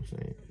 if you get what I'm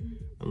saying.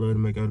 I love to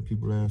make other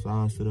people laugh, so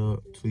I'll sit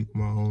up, tweak with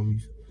my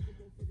homies.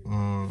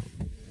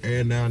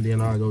 And now and then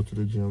I'll go to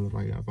the gym.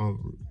 Like, if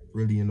I'm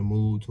really in the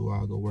mood to,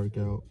 I'll go work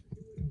out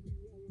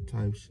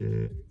type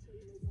shit.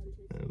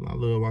 And I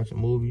love watching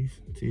movies,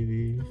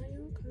 TV,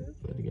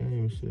 play the game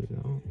and shit.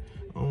 I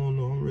don't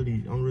know. I'm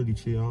really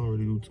chill. I don't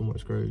really do too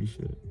much crazy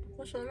shit.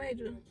 What's your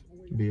major?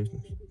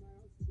 Business.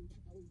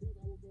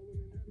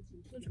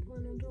 What you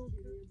plan on doing?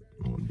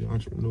 I want to be an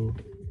entrepreneur.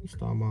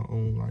 Start my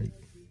own like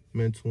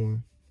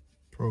mentoring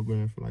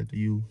program for like the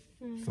youth,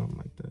 something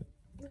like that.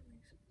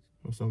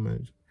 What's your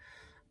major?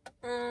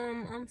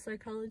 I'm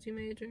psychology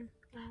major.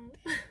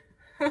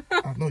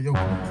 I know your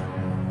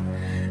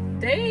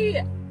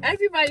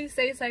Everybody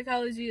say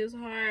psychology is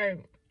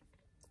hard.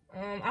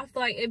 I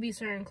feel like it'd be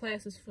certain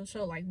classes for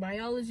sure. Like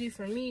biology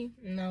for me,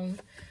 no.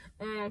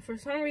 For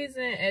some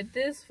reason at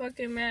this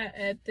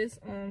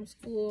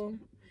school,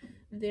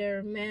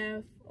 their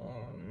math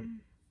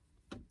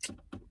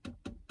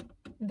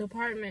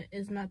department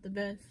is not the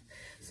best.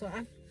 So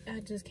I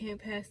just can't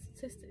pass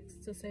statistics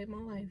to save my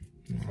life.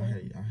 Yeah, So.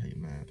 I hate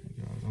math,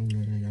 guys. I'm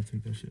glad I ain't gotta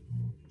take that shit no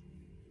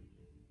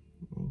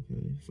more.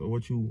 Okay, so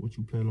what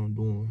you plan on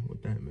doing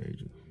with that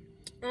major?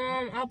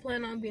 I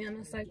plan on being a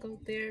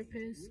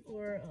psychotherapist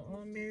or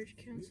a marriage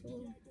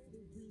counselor.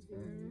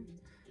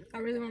 I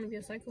really want to be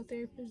a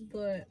psychotherapist,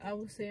 but I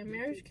would say a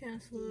marriage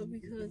counselor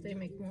because they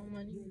make more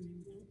money.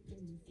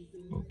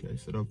 Okay,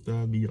 so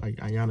that'll be like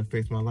Ayana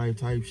Fix My Life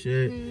type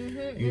shit,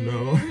 you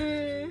know?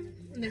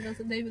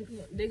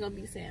 They're gonna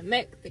be saying,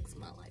 Mac, fix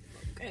my life,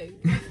 okay?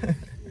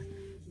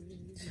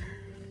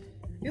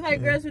 You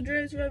like girls with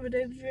dreads? You ever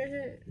dated a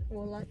dreadhead?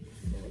 Or like,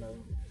 whatever?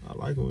 I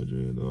like them with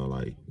dread, though. I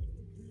like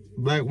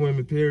black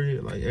women,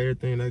 period. Like,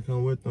 everything that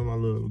come with them, I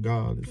love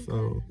regardless, Okay.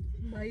 so.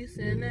 By you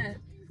saying that,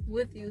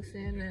 with you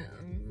saying that,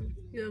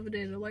 you ever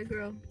dated a white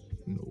girl?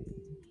 No.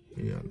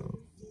 Yeah, no.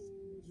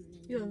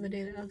 You ever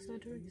dated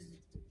outside the race?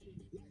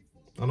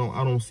 I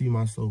don't see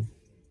myself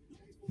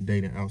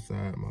dating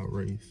outside my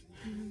race.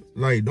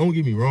 Like, don't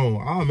get me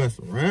wrong, I'll mess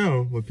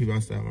around with people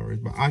outside my race,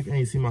 but I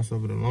can't see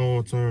myself in a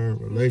long-term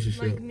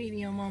relationship. Like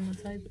medium mama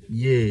type.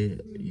 Yeah,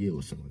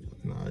 or something like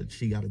that. Nah,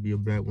 she gotta be a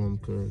black woman,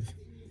 because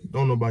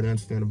don't nobody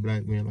understand a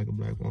black man like a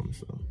black woman,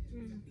 so.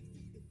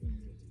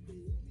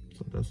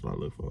 So that's what I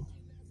look for.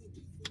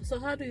 So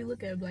how do you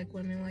look at black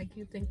women? Like,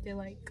 you think they're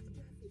like...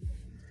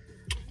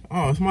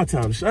 Oh, it's my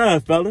time to shine,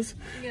 fellas.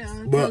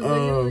 Yeah, But,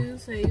 because you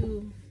say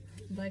you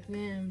black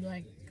man,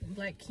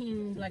 black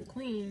king, black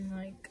queen,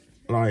 like,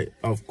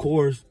 of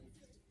course,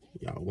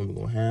 y'all women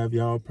gonna have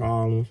y'all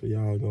problems, so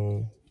y'all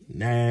gonna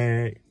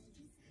nag,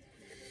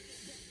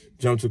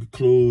 jump to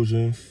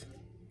conclusions,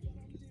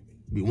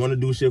 we want to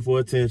do shit for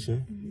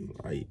attention.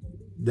 Like,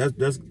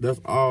 that's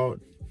all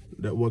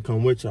that will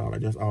come with y'all.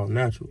 Like, that's all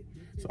natural.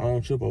 So I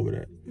don't trip over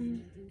that.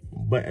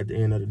 But at the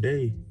end of the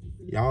day,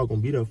 y'all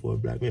gonna be there for a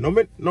black man.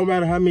 No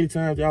matter how many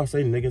times y'all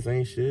say niggas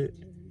ain't shit,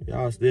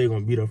 y'all still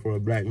gonna be there for a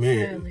black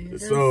man. sadly,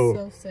 that's so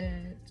so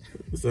sad.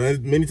 So as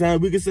many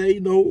times we can say, you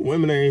know,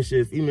 women ain't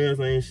shit, females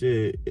ain't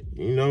shit,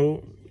 you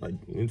know, like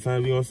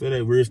anytime we gonna say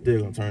that, we're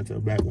still gonna turn to a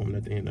black woman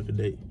at the end of the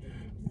day.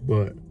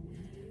 But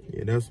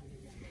yeah,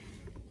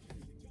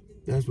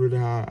 that's really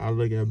how I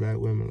look at black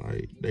women.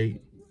 Like they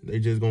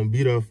just gonna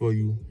be there for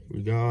you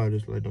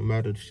regardless, like no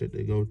matter the shit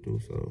they go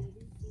through. So,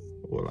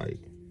 or like,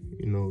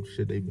 you know,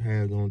 shit they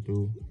have gone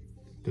through.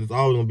 Cause it's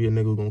always gonna be a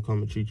nigga who gonna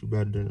come and treat you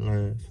better than the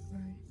last.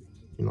 Right.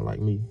 You know, like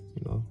me,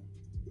 you know.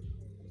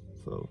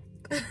 So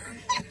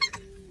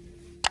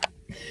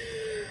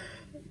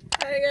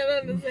I ain't got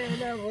nothing to say on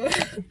that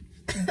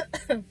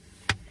one.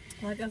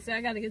 Like I said,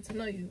 I gotta get to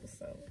know you,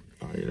 so.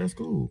 oh yeah, that's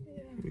cool.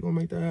 Yeah. We gonna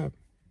make that happen.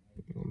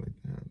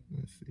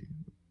 Let's see.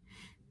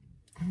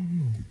 I don't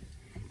know.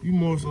 You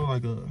more so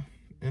like a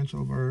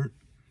introvert.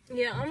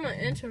 Yeah, I'm an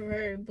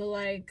introvert, but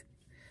like,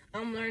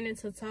 I'm learning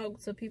to talk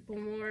to people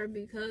more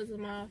because of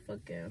my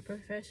fucking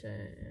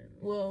profession.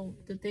 Well,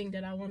 the thing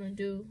that I want to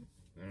do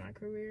in my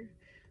career.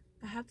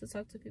 I have to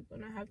talk to people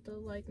and I have to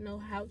like know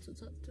how to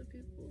talk to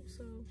people.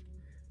 So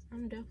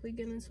I'm definitely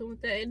getting into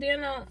with that. And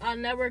then I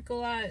network a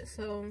lot,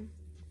 so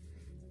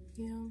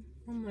yeah,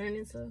 I'm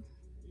learning to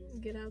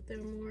get out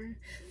there more.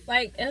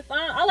 Like if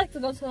I like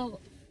to go to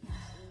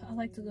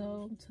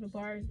the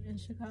bars in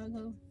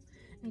Chicago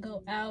and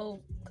go out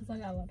because I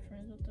got a lot of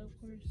friends out there,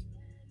 of course.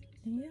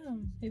 And yeah,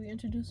 maybe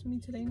introduce me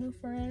to their new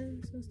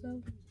friends and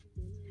stuff.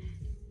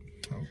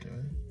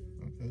 Okay,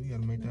 you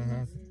gotta make that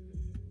happen.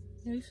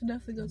 Yeah, you should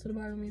definitely go to the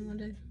bar with me one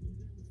day.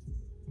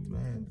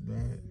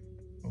 That.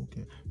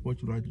 Okay. What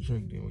you like to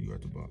drink then when you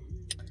at the bar?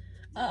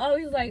 I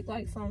always like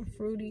something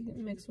fruity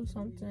mixed with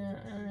something,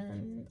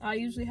 and I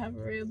usually have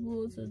a Red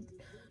Bull to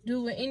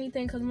do with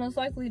anything, because most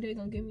likely they're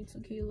going to give me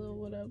tequila or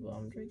whatever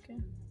I'm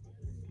drinking.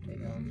 They're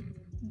going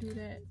to do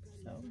that,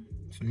 so.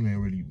 So you ain't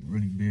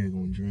really big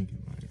on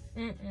drinking, like.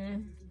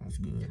 That's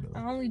good, though.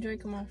 I only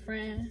drink with my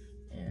friend,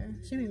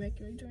 and she be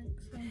making me drink,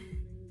 so.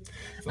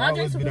 So I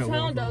drink some be that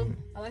Patron, one though. for me.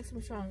 I like some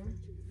Patron.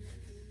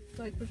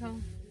 You like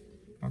Patron?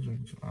 I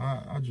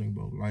drink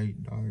both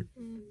light, dark.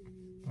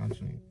 I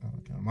drink.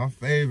 Okay. My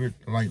favorite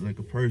light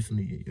liquor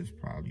personally is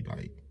probably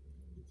like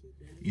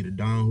either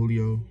Don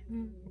Julio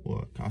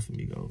or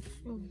Casamigos.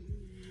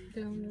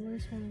 Them the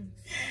worst ones.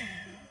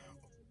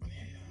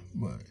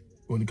 But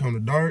when it comes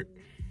to dark,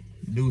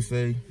 do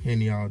say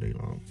Henny all day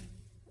long.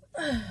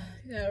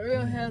 You got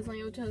real hairs on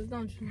your chest,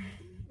 don't you?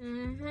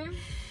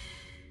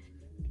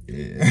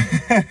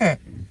 Yeah.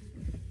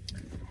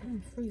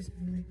 I'm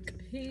freezing like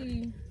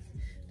he.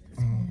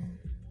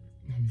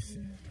 Let me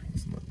see.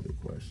 That's my good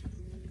question.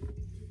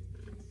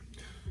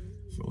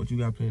 So what you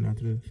got playing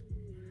after this?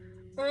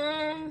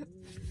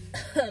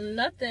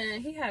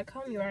 Nothing. He had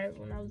called me right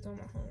when I was doing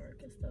my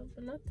homework and stuff,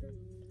 but nothing.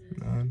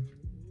 None?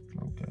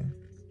 Okay.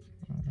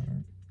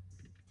 Alright.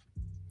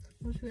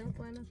 What you got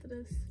playing after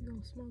this? You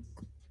gonna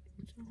smoke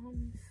with your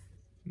homies?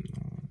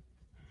 No.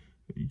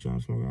 trying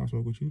to smoke, I'll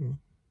smoke with you though.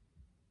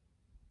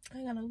 I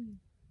ain't got no weed.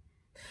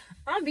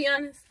 I'll be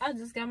honest, I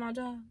just got my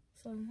job,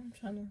 so I'm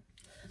trying to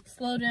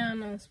slow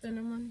down on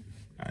spending money.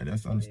 Alright,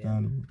 that's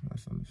understandable.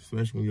 That's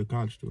especially when you're a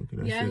college student.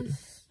 That shit,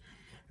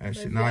 that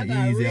shit But not I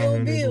got easy out real here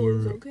in this bills,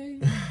 world. okay?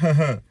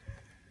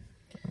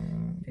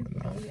 People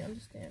But nah, don't be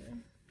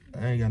understanding.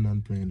 I ain't got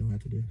nothing planned though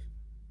after this.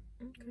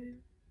 Okay.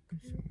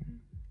 So,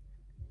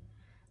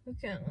 We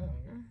can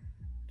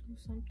do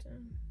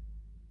something.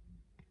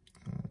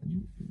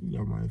 you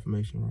got my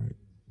information right.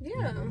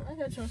 Yeah, I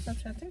got you on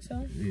Snapchat. I think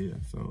so. Yeah,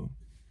 so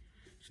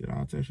shit,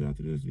 I'll text you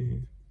after this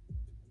then.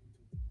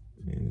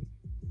 And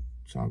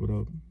chop it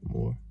up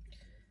more.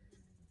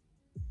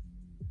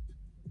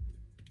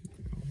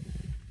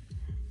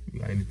 You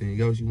got anything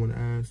else you want to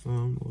add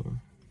some or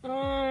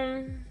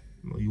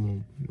you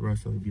want the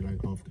rest of it to be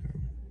like off camera?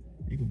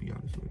 You can be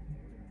honest with me.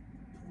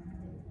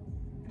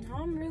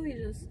 I'm really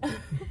just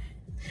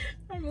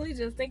I'm really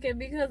just thinking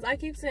because I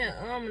keep saying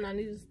and I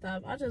need to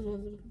stop. I just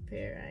wasn't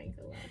prepared, I ain't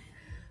gonna lie.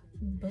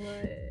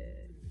 But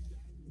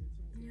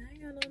yeah, I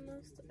ain't got nothing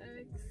else to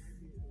ask.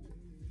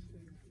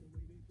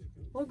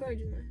 What grade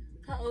you in?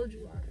 How old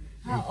you are?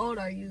 How old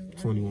are you?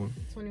 21.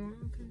 21,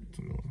 okay.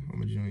 21.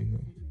 I'm a junior.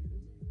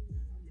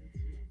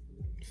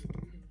 So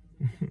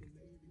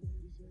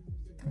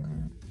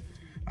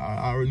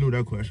I already knew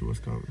that question was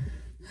coming.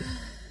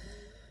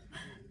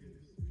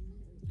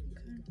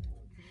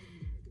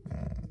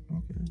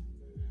 Okay.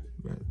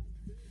 But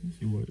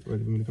you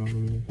ready for me to come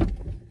in?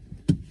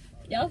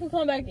 Y'all can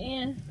come back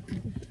in.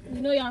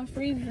 You know y'all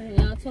freezing.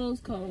 Y'all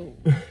toes cold.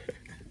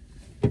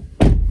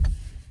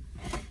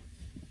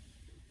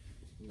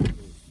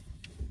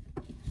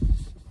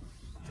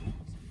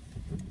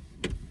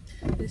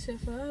 This shit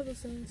forever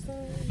since like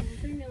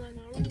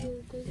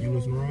You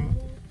listen to Rob?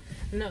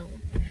 No.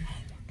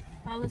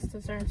 I listen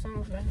to certain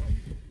songs back home.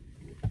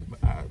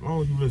 But as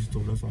long as you listen to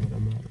them, that's all that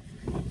matters.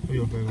 Who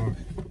your favorite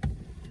artist?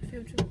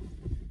 Future.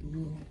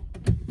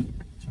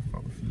 I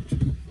fuck with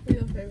Future. Who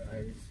your favorite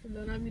artist?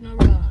 Don't not be no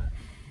Rod.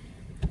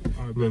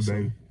 Alright, Lil so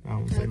Baby. I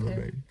don't say Lil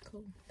Okay, Baby.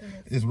 cool.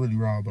 It's really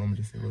Rob, but I'm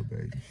just saying Lil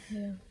Baby.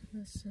 Yeah,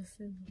 that's just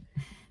it.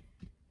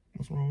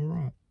 What's wrong with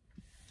Rob?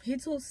 He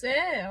too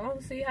sad. I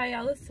want to see how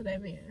y'all listen to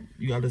that man.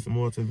 You gotta listen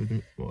more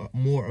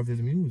of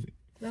his music.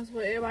 That's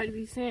what everybody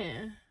be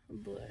saying.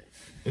 But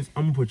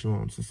I'm gonna put you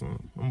on to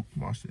some. I'm gonna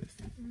watch this.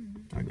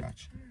 I got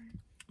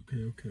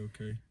you.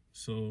 Okay.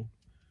 So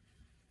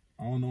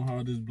I don't know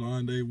how this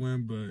blind date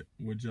went, but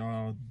would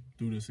y'all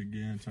do this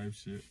again type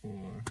shit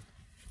or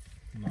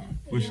nah?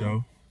 For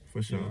sure.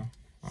 Yeah.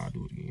 I'll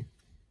do it again.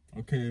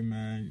 Okay,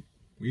 man.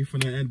 We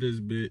finna end this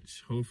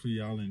bitch. Hopefully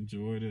y'all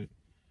enjoyed it.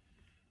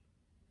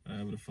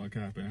 Whatever the fuck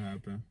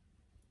happened.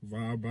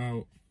 Vibe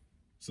out.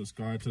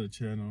 Subscribe to the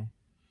channel.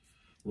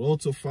 Roll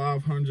to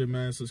 500,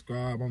 man.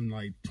 Subscribe. I'm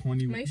like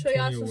 20. make sure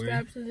y'all 20 away.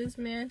 subscribe to this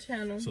man's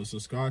channel. So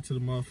subscribe to the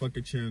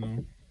motherfucking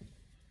channel.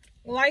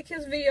 Like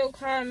his video,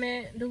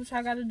 comment, do what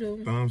y'all gotta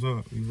do. Thumbs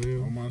up. You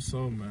feel? On my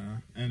soul,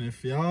 man. And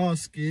if y'all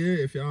scared,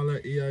 if y'all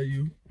let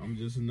EIU, I'm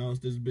just announce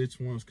this bitch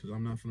once because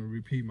I'm not finna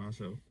repeat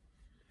myself.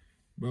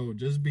 Bro,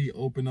 just be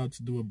open up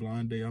to do a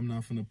blind date. I'm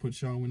not finna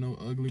put y'all with no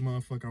ugly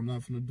motherfucker. I'm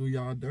not finna do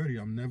y'all dirty.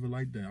 I'm never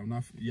like that. I'm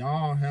not.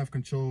 Y'all have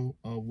control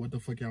of what the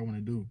fuck y'all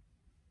wanna do.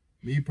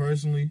 Me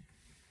personally,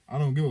 I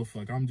don't give a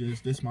fuck. I'm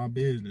just, this my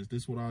business.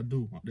 This what I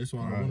do. This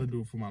what I wanna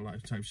do for my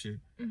life type shit.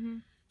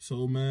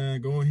 So, man,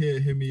 go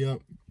ahead, hit me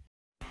up.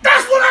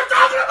 That's what I'm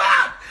talking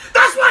about!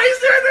 That's why he's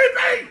the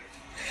MVP!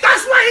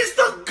 That's why he's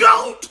the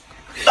GOAT!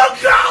 The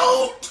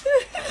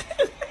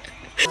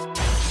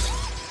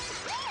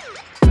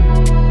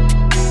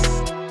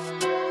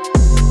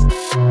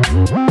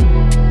GOAT!